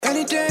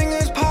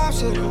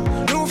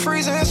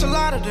it's a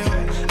lot of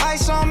them.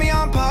 Ice on me,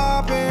 I'm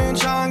popping,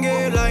 trying to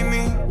get like me.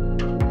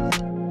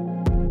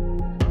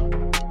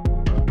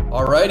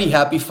 Alrighty,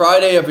 happy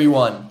Friday,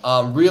 everyone.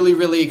 Really,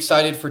 really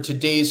excited for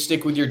today's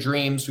Stick With Your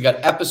Dreams. We got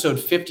episode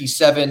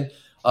 57.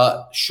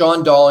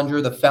 Sean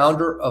Dollinger, the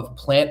founder of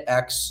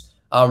PlantX.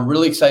 I'm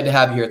really excited to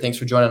have you here. Thanks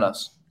for joining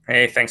us.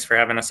 Hey, thanks for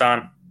having us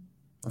on.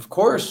 Of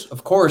course.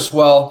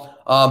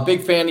 Well,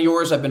 big fan of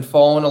yours. I've been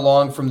following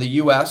along from the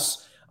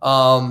U.S.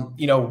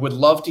 Would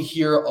love to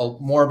hear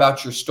more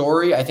about your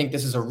story. I think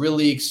this is a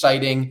really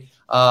exciting,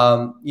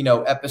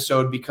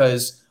 episode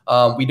because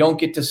we don't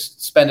get to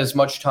spend as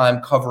much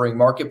time covering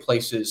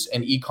marketplaces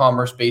and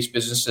e-commerce based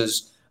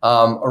businesses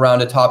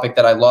around a topic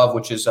that I love,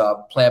 which is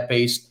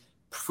plant-based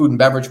food and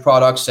beverage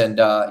products and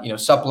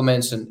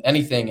supplements and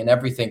anything and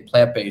everything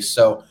plant-based.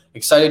 So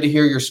excited to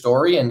hear your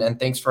story and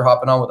thanks for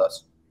hopping on with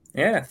us.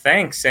 Yeah,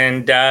 thanks.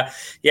 And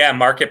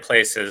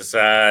marketplaces.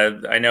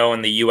 I know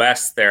in the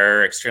US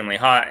they're extremely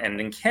hot, and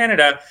in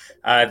Canada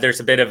there's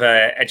a bit of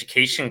a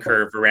education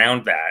curve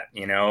around that.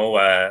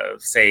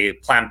 Say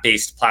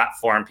plant-based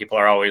platform, people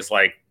are always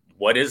like,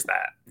 what is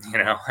that?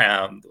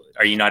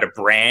 Are you not a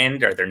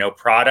brand? Are there no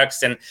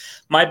products? And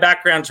my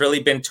background's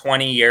really been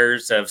 20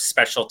 years of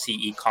specialty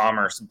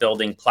e-commerce,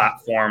 building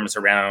platforms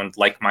around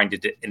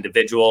like-minded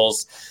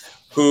individuals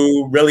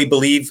who really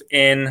believe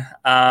in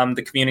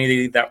the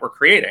community that we're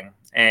creating.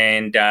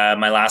 And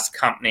my last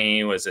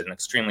company was an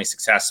extremely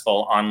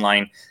successful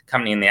online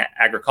company in the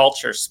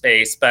agriculture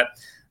space. But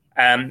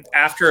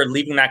after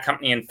leaving that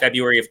company in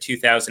February of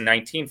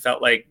 2019,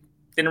 felt like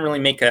didn't really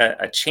make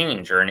a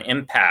change or an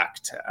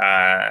impact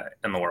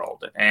in the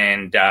world.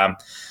 And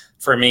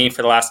for me,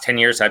 for the last 10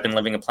 years, I've been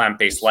living a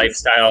plant-based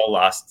lifestyle,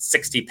 lost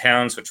 60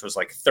 pounds, which was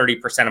like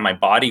 30% of my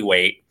body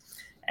weight.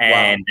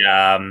 And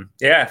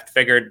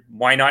figured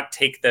why not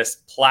take this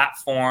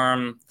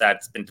platform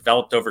that's been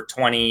developed over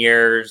 20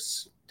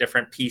 years,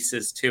 different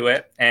pieces to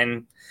it,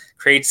 and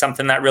create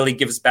something that really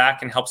gives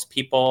back and helps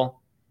people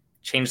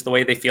change the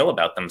way they feel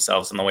about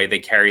themselves and the way they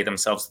carry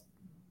themselves,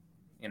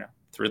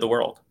 through the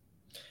world.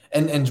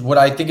 And what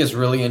I think is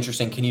really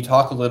interesting, can you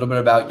talk a little bit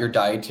about your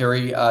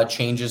dietary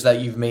changes that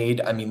you've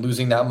made? I mean,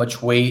 losing that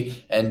much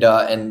weight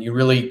and you're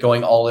really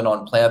going all in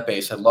on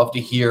plant-based. I'd love to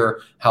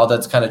hear how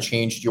that's kind of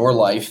changed your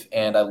life.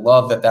 And I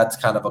love that that's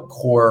kind of a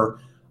core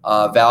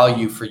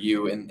value for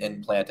you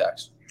in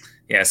PlantX.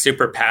 Yeah,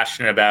 super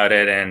passionate about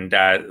it. And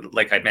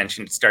like I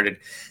mentioned, it started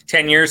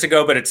 10 years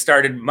ago, but it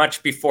started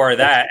much before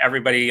that.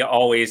 Everybody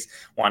always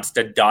wants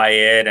to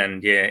diet.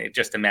 And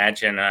just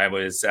imagine I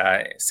was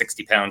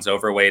 60 pounds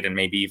overweight and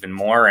maybe even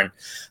more. And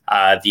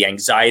the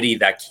anxiety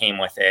that came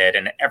with it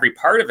and every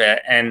part of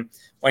it. And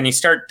when you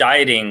start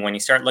dieting, when you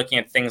start looking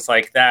at things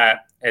like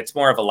that, it's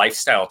more of a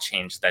lifestyle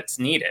change that's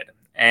needed.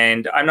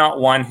 And I'm not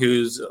one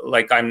who's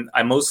like, I'm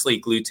mostly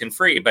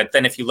gluten-free. But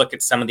then if you look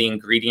at some of the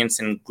ingredients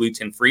in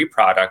gluten-free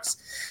products,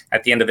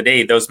 at the end of the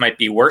day, those might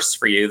be worse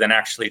for you than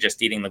actually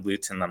just eating the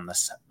gluten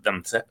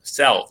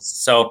themselves.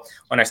 So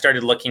when I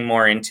started looking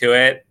more into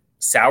it,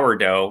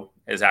 sourdough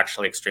is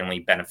actually extremely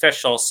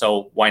beneficial.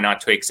 So why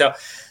not tweak? So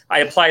I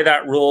apply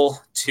that rule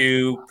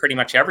to pretty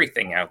much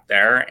everything out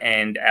there.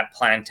 And at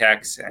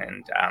PlantX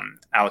and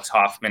Alex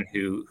Hoffman,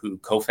 who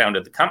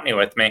co-founded the company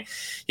with me,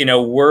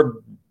 we're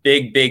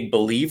big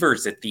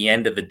believers at the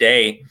end of the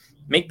day,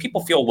 make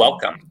people feel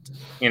welcomed.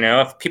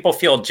 If people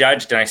feel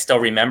judged, and I still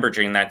remember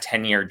during that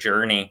 10-year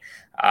journey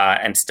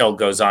and still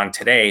goes on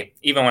today,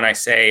 even when I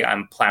say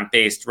I'm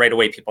plant-based, right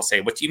away people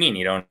say, what do you mean?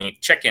 You don't eat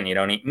chicken, you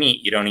don't eat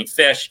meat, you don't eat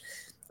fish.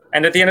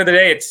 And at the end of the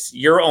day, it's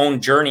your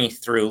own journey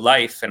through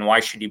life, and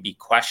why should you be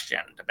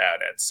questioned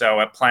about it?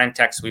 So at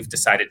PlantX, we've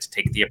decided to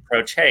take the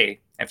approach, hey,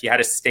 if you had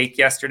a steak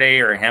yesterday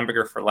or a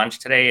hamburger for lunch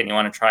today and you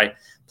want to try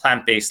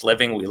plant-based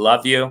living, we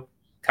love you.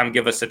 Come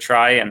give us a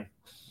try and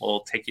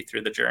we'll take you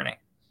through the journey.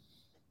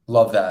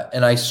 Love that.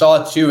 And I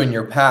saw too in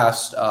your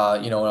past, when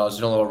I was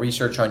doing a little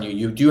research on you,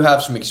 you do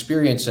have some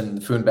experience in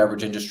the food and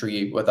beverage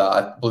industry with,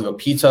 I believe, a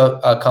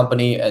pizza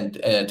company and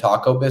a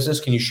taco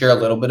business. Can you share a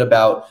little bit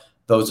about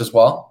those as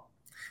well?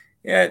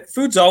 Yeah,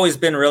 food's always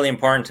been really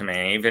important to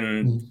me,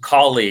 even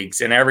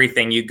colleagues and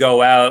everything. You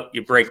go out,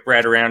 you break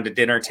bread around a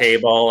dinner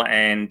table,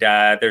 and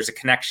there's a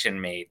connection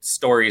made.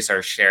 Stories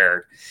are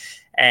shared.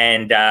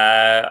 And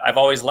I've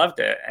always loved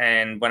it.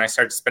 And when I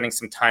started spending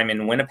some time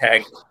in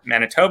Winnipeg,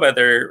 Manitoba,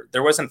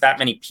 there wasn't that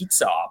many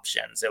pizza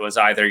options. It was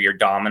either your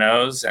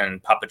Domino's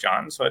and Papa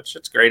John's, which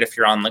it's great if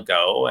you're on the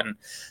go. And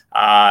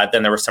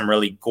then there were some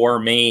really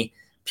gourmet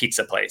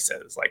pizza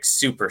places, like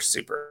super,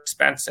 super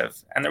expensive.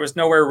 And there was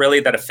nowhere really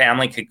that a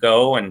family could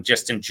go and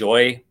just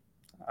enjoy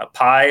a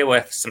pie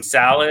with some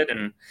salad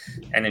and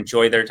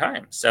enjoy their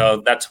time.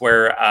 So that's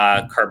where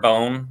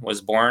Carbone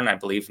was born, I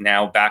believe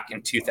now back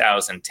in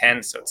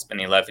 2010. So it's been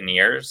 11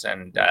 years.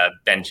 And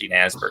Benji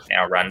Nasberg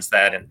now runs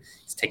that, and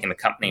he's taking the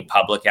company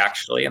public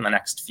actually in the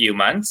next few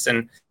months.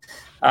 And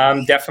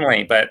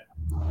definitely, but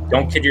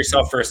don't kid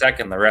yourself for a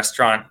second. The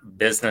restaurant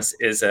business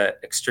is an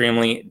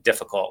extremely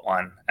difficult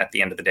one at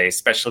the end of the day,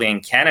 especially in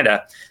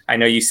Canada. I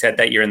know you said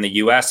that you're in the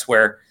US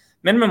where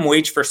minimum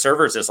wage for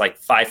servers is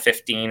like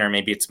 $5.15, or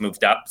maybe it's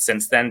moved up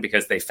since then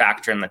because they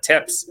factor in the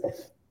tips.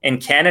 In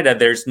Canada,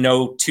 there's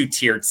no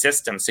two-tiered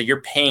system. So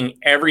you're paying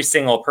every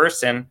single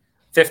person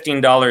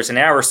 $15 an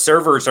hour.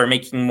 Servers are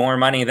making more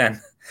money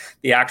than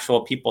the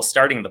actual people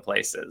starting the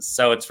places.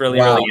 So it's really,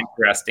 really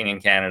interesting in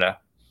Canada.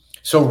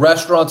 So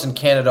restaurants in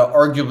Canada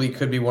arguably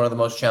could be one of the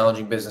most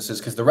challenging businesses,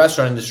 because the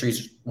restaurant industry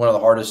is one of the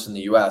hardest in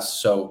the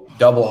US. So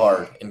double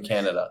hard in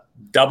Canada.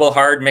 Double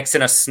hard, mix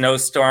in a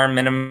snowstorm.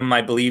 Minimum,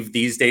 I believe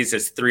these days,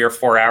 is 3 or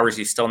 4 hours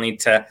you still need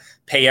to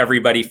pay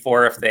everybody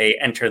for if they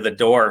enter the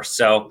door.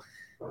 So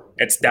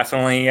it's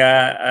definitely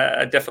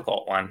a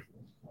difficult one.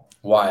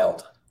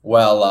 Wild.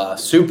 Well,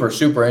 super,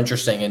 super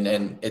interesting.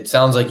 And it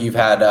sounds like you've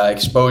had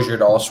exposure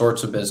to all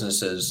sorts of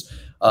businesses.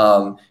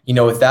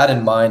 With that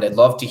in mind, I'd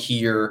love to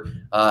hear,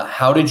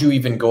 how did you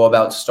even go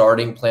about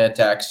starting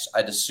Plantex?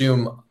 I'd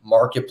assume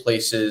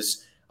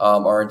marketplaces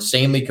are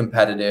insanely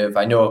competitive.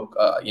 I know,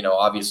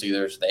 obviously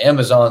there's the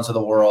Amazons of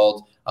the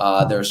world.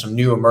 There's some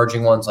new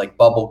emerging ones like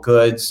Bubble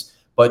Goods.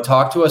 But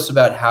talk to us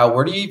about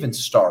where do you even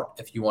start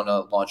if you want to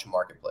launch a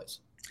marketplace?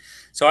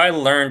 So I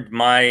learned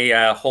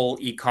my whole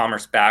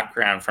e-commerce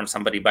background from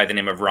somebody by the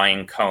name of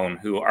Ryan Cohn,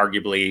 who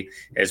arguably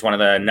is one of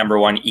the number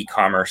one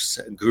e-commerce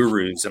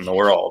gurus in the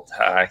world.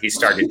 He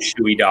started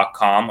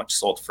Chewy.com, which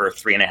sold for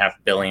 $3.5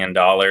 billion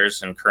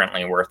and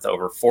currently worth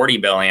over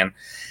 $40 billion.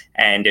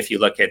 And if you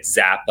look at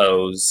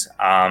Zappos,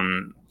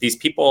 these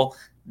people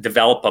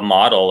develop a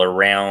model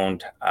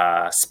around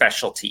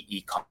specialty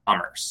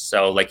e-commerce.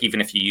 So like,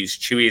 even if you use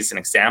Chewy as an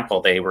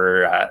example, they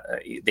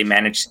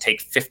managed to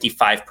take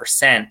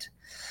 55%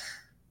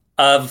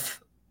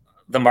 of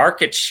the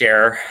market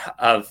share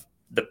of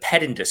the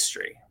pet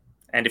industry.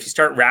 And if you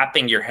start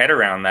wrapping your head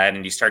around that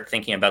and you start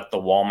thinking about the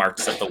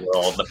Walmarts of the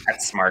world, the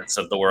PetSmarts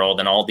of the world,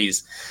 and all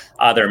these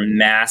other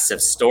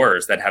massive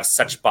stores that have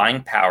such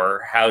buying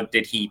power, how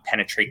did he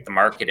penetrate the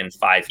market in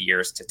 5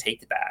 years to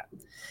take that?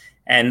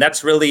 And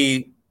that's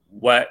really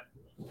what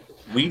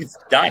we've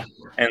done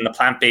in the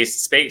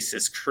plant-based space,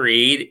 is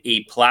create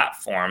a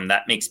platform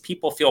that makes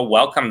people feel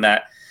welcome,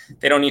 that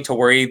they don't need to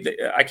worry.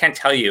 I can't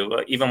tell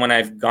you, even when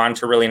I've gone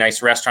to really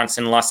nice restaurants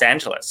in Los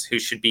Angeles, who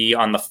should be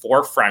on the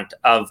forefront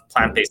of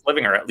plant-based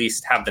living, or at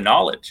least have the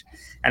knowledge,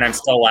 and I'm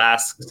still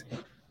asked,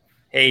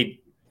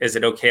 hey, is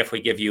it okay if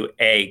we give you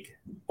egg?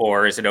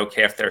 Or is it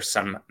okay if there's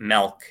some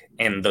milk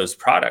in those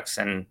products?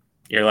 And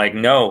you're like,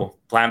 no,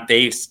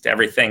 plant-based,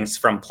 everything's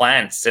from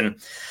plants. And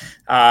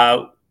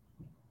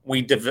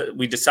we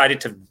decided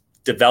to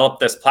develop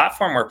this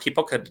platform where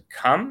people could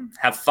come,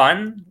 have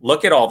fun,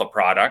 look at all the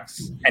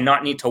products, and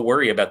not need to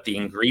worry about the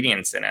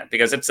ingredients in it,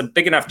 because it's a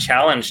big enough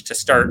challenge to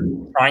start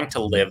trying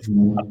to live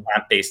a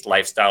plant-based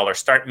lifestyle or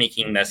start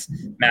making this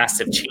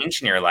massive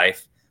change in your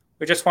life.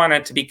 We just want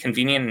it to be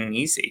convenient and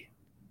easy.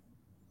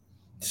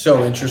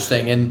 So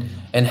interesting.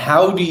 And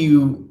how do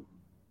you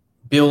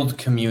build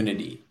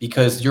community?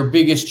 Because your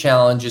biggest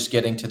challenge is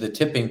getting to the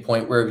tipping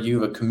point where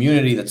you have a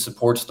community that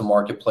supports the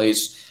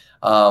marketplace.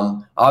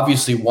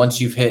 Obviously,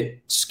 once you've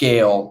hit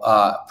scale,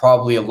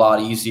 probably a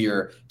lot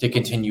easier to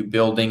continue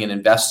building and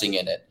investing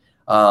in it.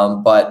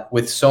 But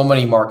with so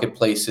many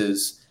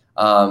marketplaces,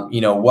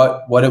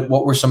 what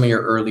were some of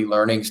your early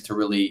learnings to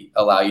really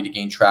allow you to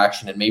gain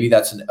traction? And maybe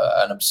that's an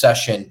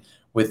obsession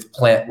with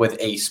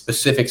a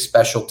specific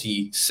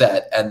specialty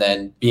set, and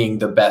then being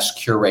the best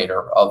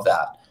curator of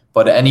that.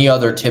 But any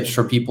other tips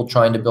for people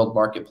trying to build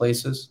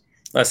marketplaces?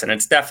 Listen,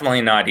 it's definitely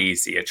not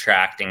easy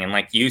attracting. And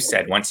like you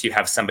said, once you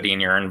have somebody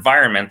in your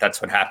environment,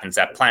 that's what happens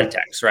at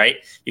Plantex, right?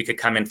 You could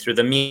come in through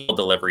the meal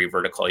delivery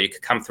vertical. You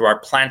could come through our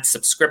plant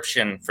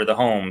subscription for the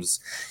homes.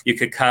 You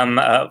could come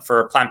for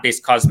a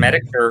plant-based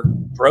cosmetic or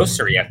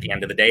grocery at the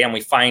end of the day. And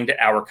we find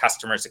our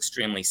customers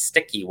extremely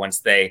sticky once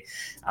they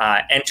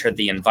enter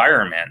the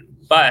environment.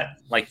 But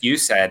like you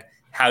said,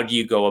 how do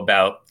you go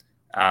about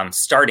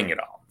starting it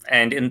all?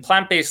 And in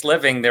plant-based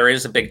living, there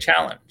is a big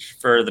challenge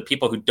for the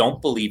people who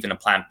don't believe in a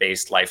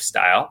plant-based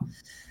lifestyle.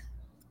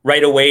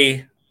 Right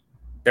away,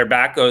 their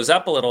back goes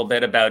up a little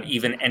bit about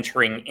even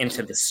entering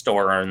into the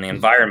store or in the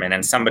environment.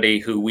 And somebody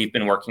who we've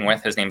been working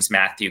with, his name's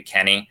Matthew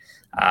Kenny,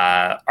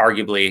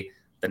 arguably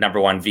the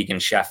number one vegan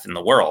chef in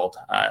the world.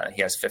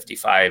 He has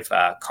 55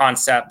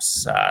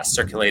 concepts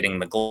circulating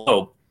the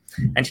globe.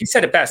 And he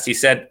said it best. He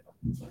said,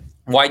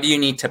 why do you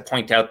need to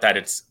point out that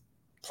it's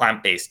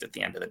plant-based at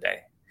the end of the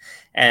day?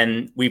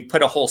 And we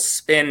put a whole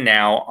spin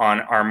now on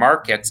our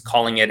markets,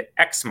 calling it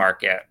X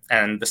Market.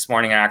 And this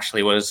morning I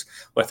actually was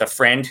with a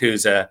friend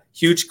who's a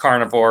huge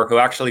carnivore, who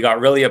actually got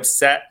really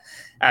upset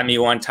at me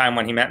one time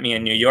when he met me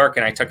in New York,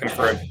 and I took him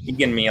for a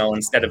vegan meal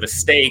instead of a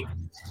steak.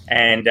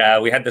 And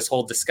we had this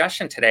whole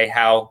discussion today,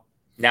 how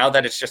now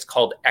that it's just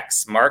called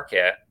X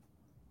Market,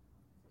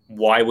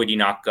 why would you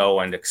not go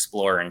and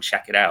explore and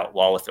check it out?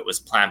 Well, if it was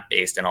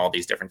plant-based and all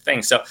these different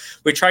things. So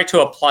we try to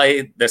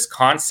apply this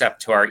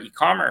concept to our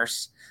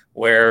e-commerce,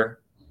 where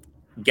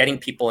getting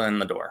people in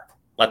the door,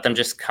 let them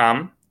just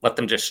come, let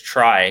them just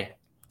try,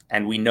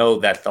 and we know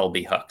that they'll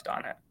be hooked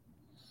on it.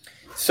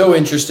 So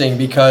interesting,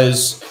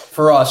 because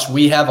for us,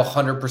 we have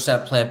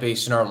 100%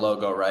 plant-based in our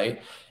logo,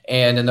 right?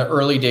 And in the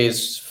early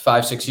days,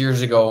 5-6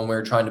 years ago, when we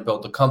were trying to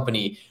build the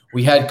company,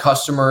 we had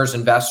customers,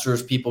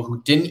 investors, people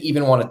who didn't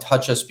even want to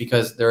touch us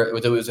because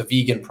it was a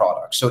vegan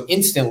product. So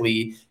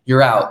instantly,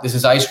 you're out. This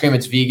is ice cream.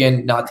 It's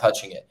vegan. Not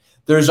touching it.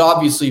 There's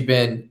obviously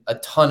been a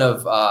ton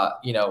of,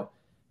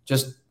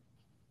 just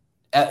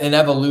an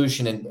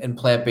evolution in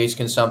plant-based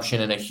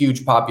consumption and a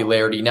huge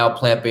popularity. Now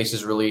plant-based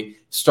is really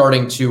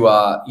starting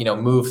to,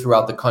 move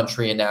throughout the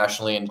country and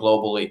nationally and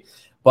globally.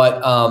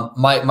 But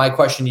my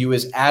question to you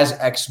is, as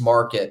X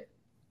Market,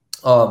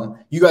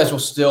 you guys will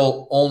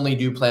still only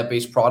do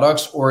plant-based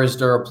products, or is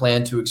there a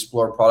plan to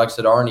explore products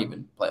that aren't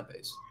even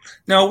plant-based?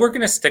 No, we're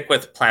going to stick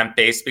with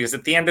plant-based because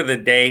at the end of the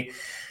day,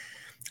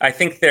 I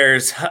think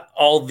there's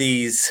all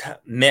these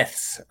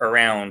myths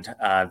around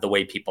the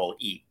way people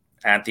eat.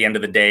 At the end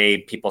of the day,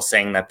 people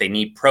saying that they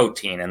need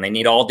protein and they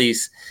need all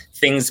these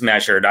things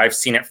measured. I've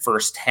seen it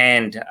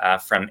firsthand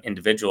from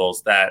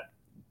individuals that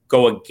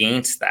go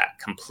against that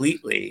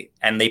completely,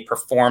 and they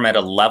perform at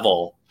a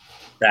level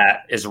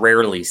that is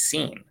rarely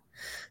seen.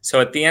 So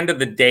at the end of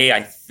the day,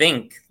 I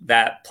think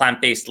that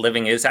plant-based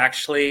living is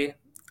actually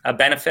a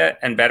benefit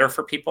and better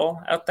for people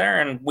out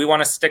there. And we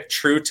want to stick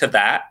true to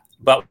that,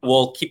 but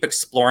we'll keep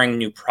exploring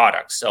new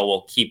products. So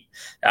we'll keep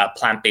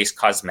plant-based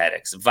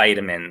cosmetics,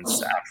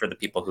 vitamins for the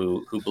people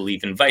who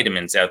believe in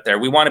vitamins out there.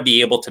 We want to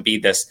be able to be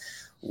this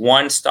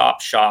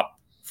one-stop shop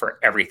for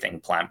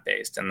everything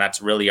plant-based. And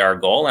that's really our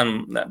goal.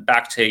 And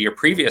back to your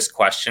previous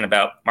question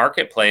about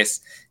marketplace,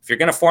 if you're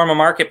going to form a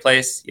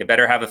marketplace, you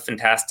better have a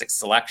fantastic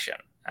selection.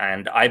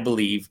 And I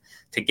believe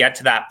to get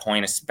to that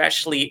point,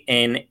 especially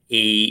in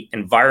an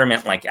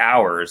environment like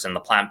ours in the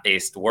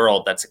plant-based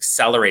world that's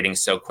accelerating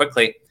so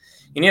quickly,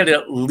 you need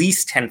at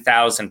least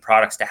 10,000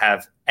 products to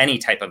have any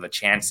type of a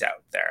chance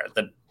out there.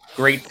 The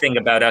great thing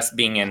about us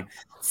being in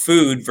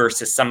food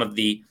versus some of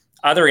the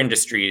other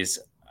industries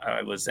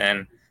I was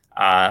in,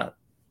 a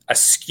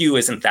SKU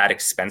isn't that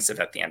expensive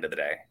at the end of the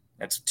day.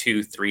 It's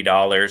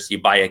 $2-3.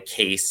 You buy a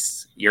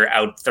case, you're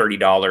out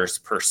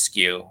 $30 per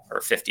SKU or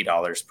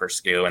 $50 per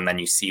SKU, and then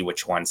you see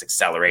which ones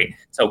accelerate.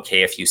 It's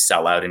okay if you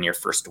sell out in your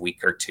first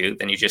week or two,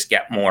 then you just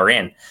get more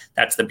in.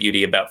 That's the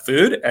beauty about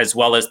food, as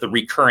well as the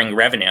recurring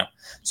revenue.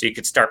 So you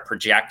could start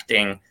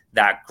projecting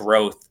that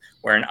growth,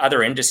 where in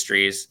other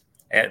industries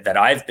that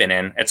I've been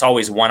in, it's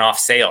always one-off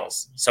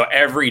sales. So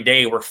every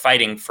day we're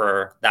fighting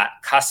for that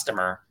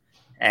customer,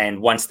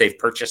 and once they've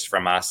purchased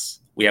from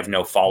us, we have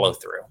no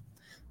follow-through.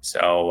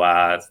 So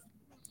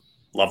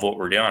love what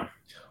we're doing.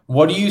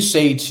 What do you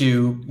say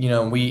to,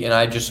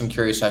 I just am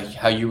curious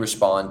how you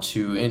respond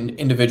to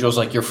individuals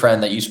like your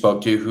friend that you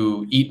spoke to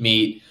who eat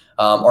meat,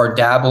 are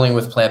dabbling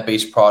with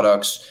plant-based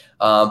products,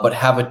 but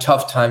have a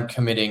tough time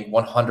committing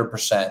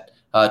 100%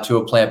 to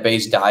a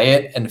plant-based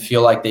diet and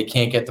feel like they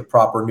can't get the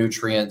proper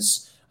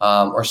nutrients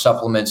or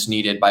supplements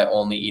needed by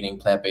only eating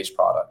plant-based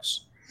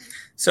products?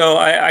 So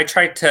I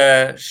tried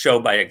to show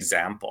by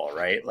example,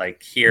 right?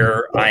 Like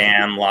here I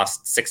am,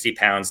 lost 60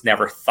 pounds,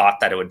 never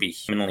thought that it would be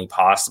humanly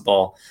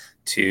possible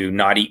to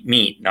not eat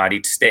meat, not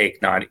eat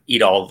steak, not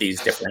eat all of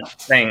these different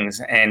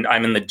things. And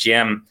I'm in the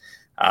gym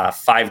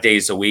 5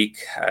 days a week,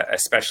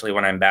 especially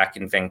when I'm back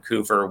in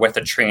Vancouver with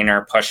a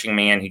trainer pushing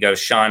me. And he goes,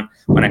 Sean,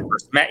 when I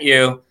first met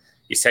you,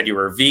 you said you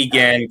were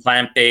vegan,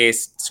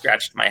 plant-based,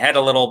 scratched my head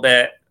a little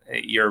bit.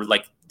 You're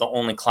like the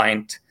only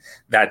client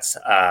that's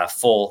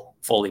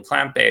fully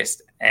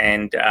plant-based.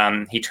 And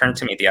he turned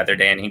to me the other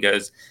day and he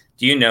goes,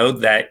 do you know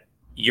that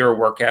your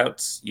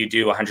workouts, you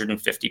do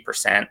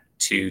 150%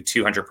 to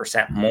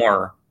 200%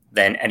 more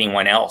than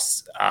anyone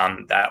else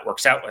that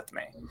works out with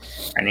me?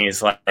 And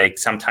he's like,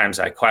 sometimes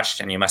I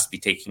question, you must be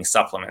taking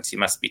supplements, you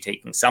must be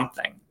taking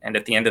something. And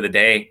at the end of the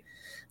day,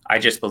 I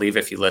just believe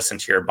if you listen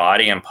to your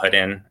body and put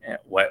in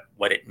what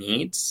it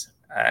needs,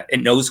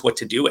 it knows what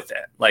to do with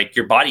it. Like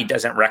your body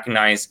doesn't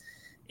recognize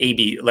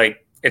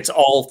like it's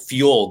all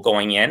fuel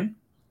going in.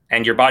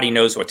 And your body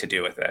knows what to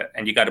do with it.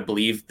 And you got to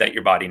believe that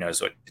your body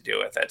knows what to do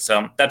with it.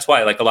 So that's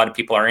why like a lot of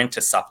people are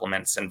into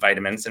supplements and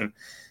vitamins. And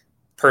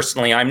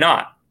personally, I'm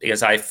not,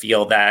 because I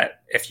feel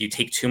that if you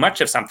take too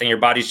much of something, your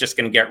body's just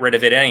going to get rid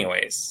of it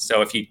anyways.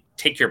 So if you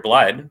take your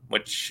blood,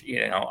 which,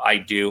 I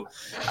do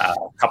a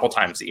couple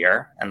times a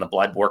year, and the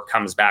blood work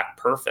comes back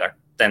perfect,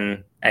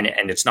 then, and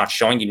it's not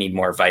showing you need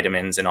more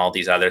vitamins and all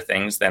these other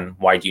things, then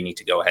why do you need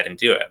to go ahead and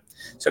do it?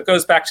 So it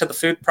goes back to the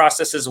food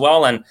process as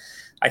well. And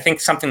I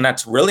think something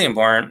that's really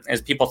important is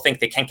people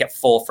think they can't get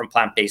full from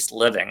plant-based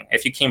living.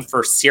 If you came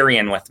for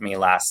Syrian with me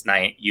last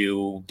night,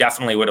 you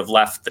definitely would have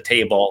left the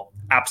table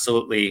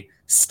absolutely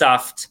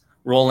stuffed,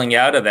 rolling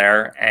out of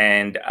there.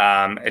 And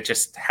it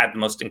just had the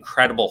most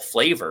incredible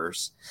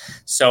flavors.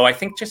 So I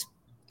think just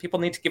people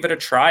need to give it a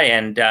try.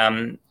 And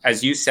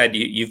as you said,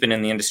 you've been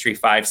in the industry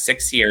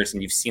 5-6 years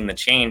and you've seen the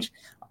change.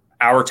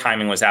 Our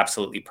timing was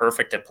absolutely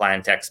perfect at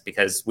Plantex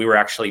because we were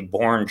actually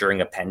born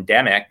during a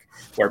pandemic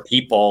where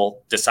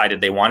people decided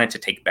they wanted to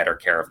take better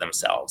care of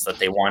themselves, that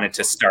they wanted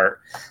to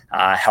start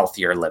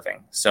healthier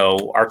living.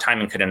 So our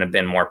timing couldn't have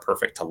been more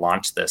perfect to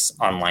launch this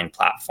online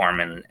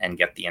platform and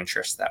get the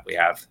interest that we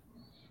have.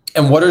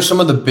 And what are some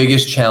of the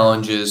biggest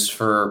challenges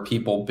for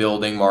people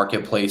building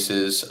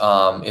marketplaces?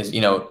 I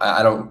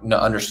don't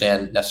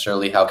understand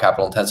necessarily how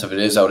capital intensive it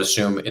is. I would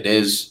assume it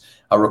is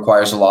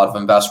requires a lot of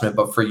investment.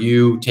 But for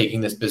you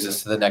taking this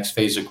business to the next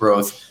phase of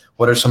growth,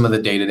 what are some of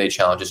the day-to-day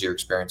challenges you're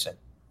experiencing?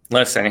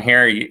 Listen,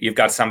 here you've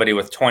got somebody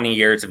with 20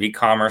 years of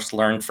e-commerce,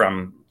 learned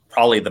from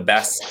probably the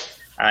best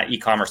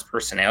e-commerce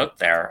person out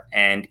there,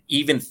 and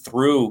even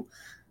through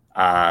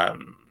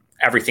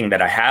everything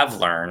that I have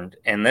learned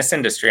in this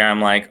industry, I'm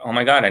like, oh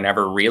my God, I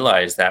never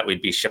realized that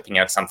we'd be shipping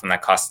out something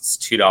that costs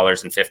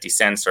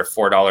 $2.50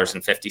 or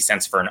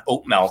 $4.50 for an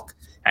oat milk.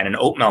 And an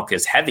oat milk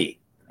is heavy,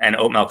 and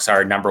oat milk's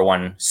our number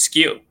one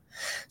SKU.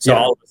 So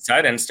all of a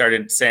sudden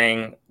started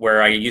saying,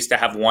 where I used to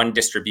have one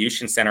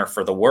distribution center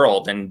for the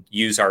world and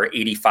use our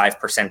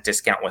 85%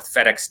 discount with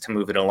FedEx to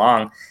move it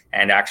along.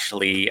 And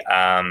actually,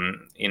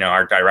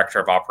 our director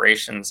of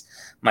operations,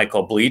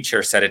 Michael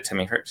Bleacher, said it to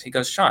me. He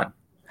goes, Sean,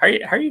 how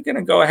are you going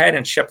to go ahead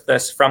and ship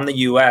this from the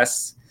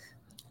US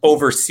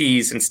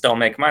overseas and still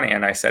make money?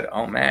 And I said,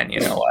 oh man,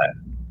 you know what?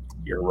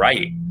 You're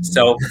right.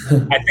 So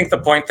I think the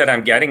point that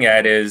I'm getting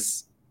at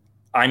is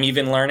I'm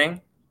even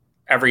learning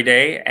every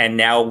day. And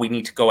now we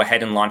need to go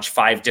ahead and launch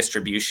 5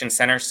 distribution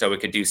centers so we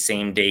could do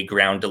same day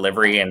ground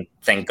delivery. And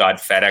thank God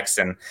FedEx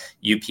and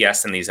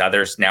UPS and these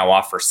others now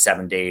offer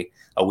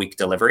 7-day-a-week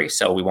delivery.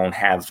 So we won't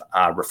have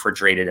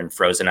refrigerated and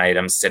frozen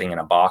items sitting in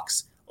a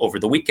box over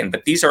the weekend.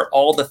 But these are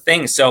all the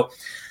things. So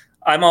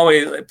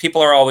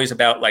people are always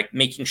about like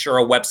making sure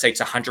a website's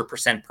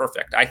 100%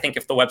 perfect. I think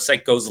if the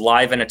website goes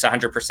live and it's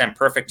 100%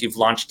 perfect, you've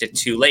launched it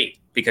too late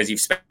because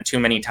you've spent too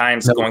many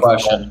times going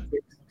through.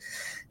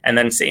 And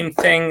then same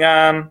thing.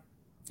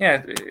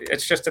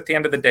 It's just at the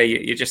end of the day,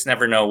 you just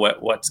never know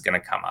what's going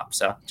to come up.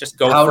 So just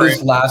go for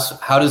it.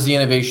 How does the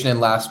innovation in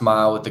last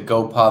mile with the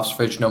GoPuffs,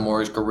 Fridge No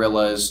Mores,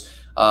 Gorillas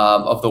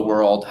of the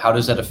world, how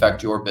does that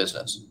affect your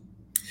business?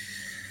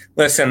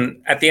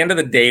 Listen, at the end of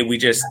the day, we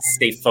just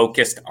stay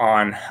focused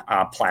on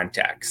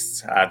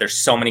Plantex. There's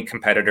so many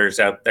competitors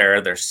out there.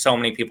 There's so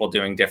many people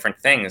doing different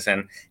things.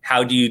 And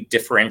how do you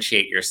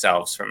differentiate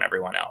yourselves from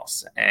everyone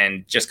else?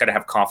 And just got to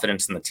have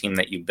confidence in the team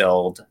that you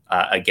build.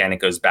 Again, it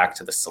goes back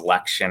to the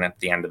selection at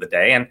the end of the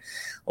day. And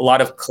a lot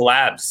of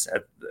collabs.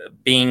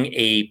 Being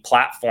a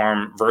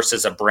platform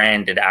versus a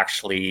brand, it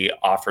actually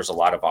offers a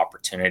lot of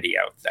opportunity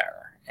out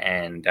there.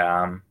 And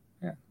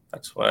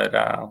that's what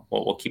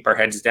we'll keep our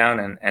heads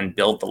down and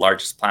build the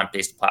largest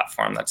plant-based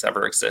platform that's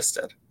ever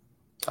existed.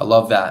 I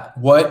love that.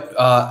 What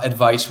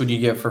advice would you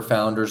give for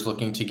founders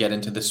looking to get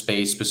into the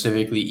space,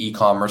 specifically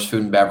e-commerce,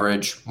 food and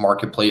beverage,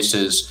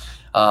 marketplaces,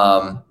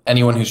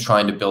 anyone who's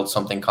trying to build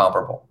something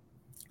comparable?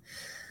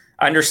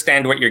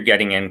 Understand what you're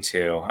getting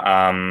into.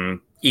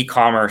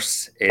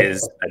 E-commerce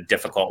is a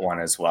difficult one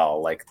as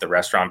well. Like the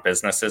restaurant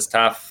business is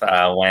tough.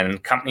 When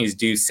companies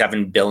do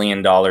 $7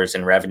 billion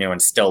in revenue and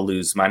still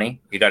lose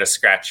money, you got to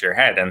scratch your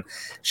head. And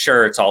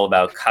sure, it's all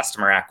about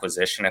customer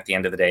acquisition at the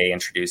end of the day,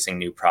 introducing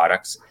new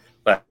products.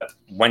 But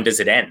when does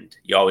it end?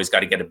 You always got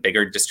to get a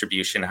bigger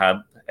distribution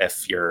hub.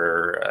 If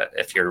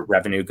your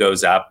revenue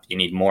goes up, you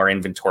need more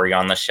inventory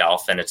on the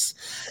shelf, and it's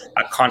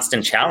a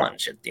constant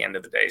challenge at the end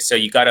of the day. So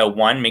you got to,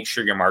 one, make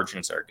sure your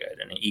margins are good.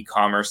 And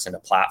e-commerce and a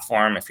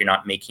platform, if you're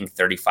not making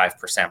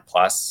 35%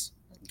 plus,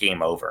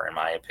 game over, in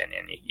my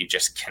opinion. You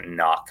just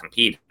cannot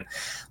compete.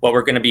 What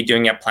we're going to be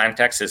doing at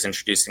Plantex is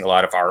introducing a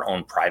lot of our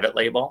own private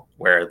label,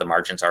 where the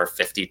margins are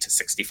 50 to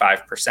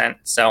 65%.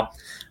 So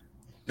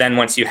then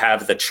once you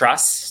have the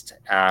trust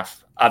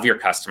of your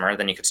customer,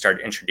 then you could start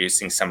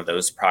introducing some of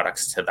those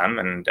products to them.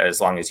 And as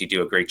long as you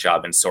do a great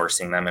job in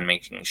sourcing them and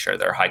making sure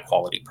they're high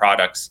quality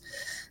products,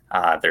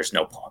 there's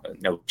no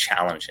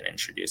challenge in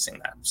introducing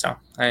them. So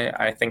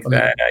I think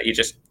that you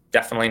just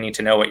definitely need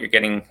to know what you're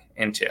getting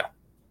into.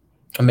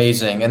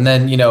 Amazing. And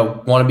then,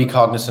 want to be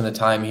cognizant of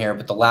time here,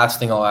 but the last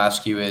thing I'll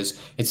ask you is,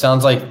 it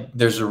sounds like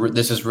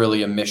this is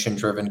really a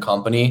mission-driven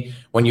company.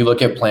 When you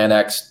look at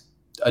Plantex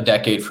a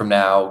decade from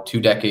now, 2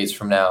 decades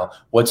from now,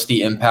 what's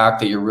the impact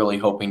that you're really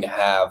hoping to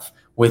have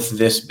with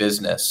this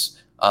business?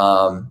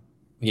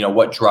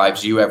 What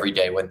drives you every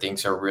day when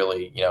things are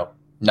really,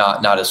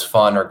 not as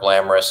fun or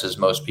glamorous as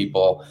most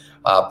people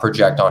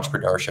project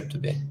entrepreneurship to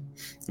be?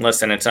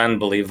 Listen, it's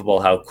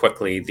unbelievable how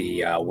quickly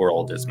the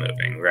world is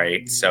moving,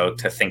 right? So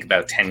to think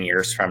about 10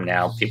 years from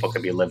now, people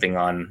could be living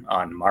on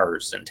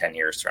Mars in 10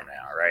 years from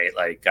now, right?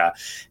 Like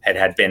it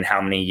had been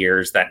how many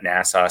years that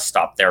NASA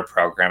stopped their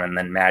program, and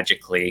then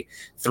magically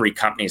 3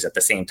 companies at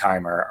the same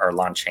time are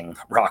launching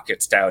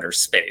rockets to outer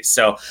space.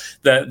 So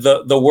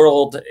the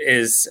world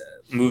is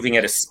moving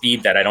at a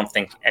speed that I don't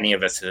think any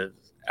of us have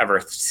ever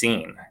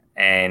seen.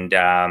 And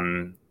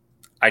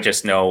I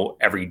just know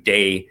every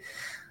day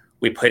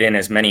we put in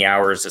as many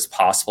hours as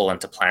possible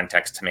into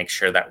Plantex to make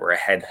sure that we're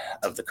ahead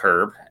of the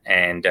curve.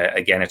 And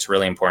again, it's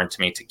really important to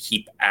me to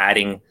keep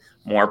adding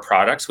more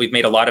products. We've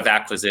made a lot of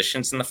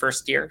acquisitions in the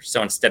first year.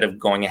 So instead of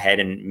going ahead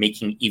and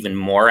making even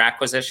more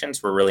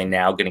acquisitions, we're really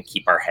now going to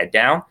keep our head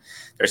down.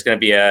 There's going to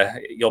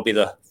be you'll be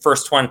the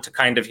first one to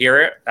kind of hear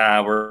it.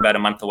 We're about a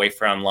month away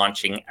from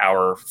launching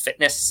our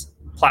fitness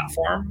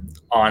platform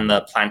on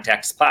the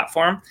PlantX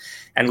platform,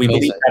 and we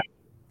Amazing.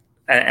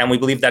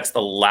 believe that's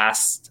the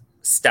last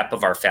step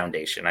of our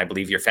foundation. I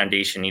believe your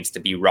foundation needs to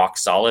be rock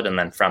solid, and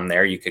then from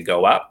there you could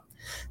go up.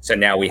 So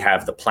now we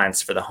have the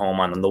plants for the home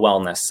on the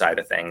wellness side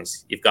of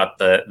things. You've got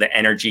the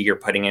energy you're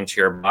putting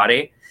into your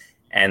body,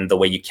 and the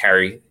way you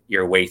carry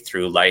your way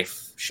through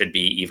life should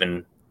be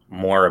even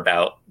more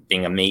about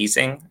being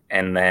amazing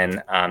and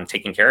then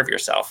taking care of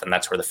yourself. And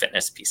that's where the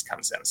fitness piece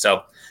comes in.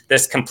 So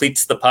this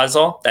completes the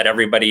puzzle that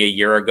everybody a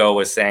year ago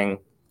was saying,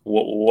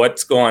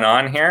 what's going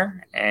on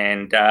here?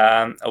 And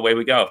away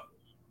we go.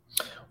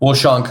 Well,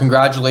 Sean,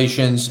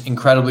 congratulations.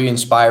 Incredibly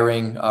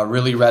inspiring.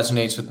 Really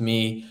resonates with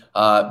me.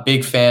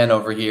 Big fan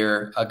over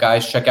here.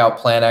 Guys, check out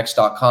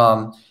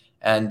plantx.com.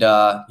 And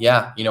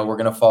yeah, we're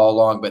going to follow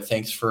along, but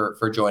thanks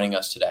for joining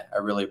us today. I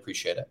really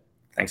appreciate it.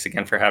 Thanks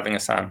again for having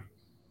us on.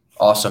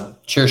 Awesome.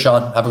 Cheers,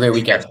 Sean. Have a great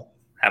weekend.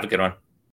 Have a good one.